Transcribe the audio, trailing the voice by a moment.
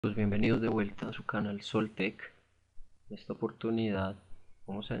Pues bienvenidos de vuelta a su canal Soltec. En esta oportunidad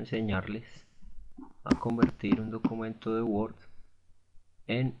vamos a enseñarles a convertir un documento de Word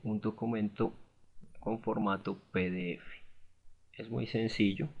en un documento con formato PDF. Es muy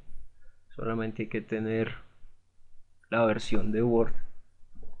sencillo, solamente hay que tener la versión de Word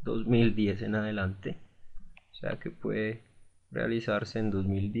 2010 en adelante, o sea que puede realizarse en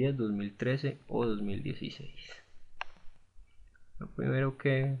 2010, 2013 o 2016. Lo primero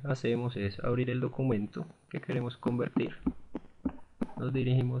que hacemos es abrir el documento que queremos convertir. Nos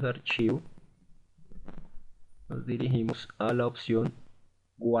dirigimos a archivo, nos dirigimos a la opción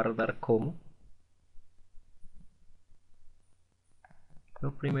guardar como.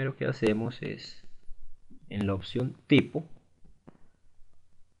 Lo primero que hacemos es en la opción tipo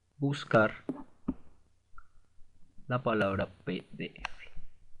buscar la palabra PDF.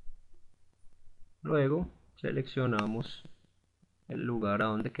 Luego seleccionamos el lugar a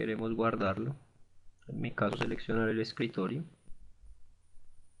donde queremos guardarlo. En mi caso seleccionar el escritorio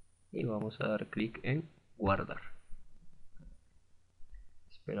y vamos a dar clic en guardar.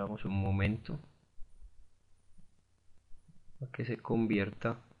 Esperamos un momento a que se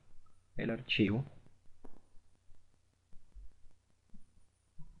convierta el archivo.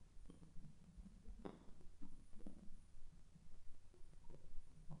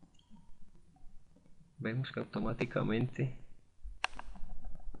 Vemos que automáticamente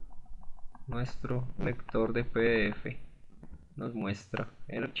nuestro lector de PDF nos muestra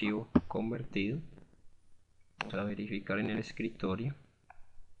el archivo convertido. Vamos a verificar en el escritorio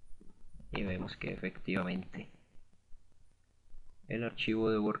y vemos que efectivamente el archivo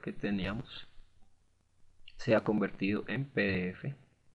de Word que teníamos se ha convertido en PDF.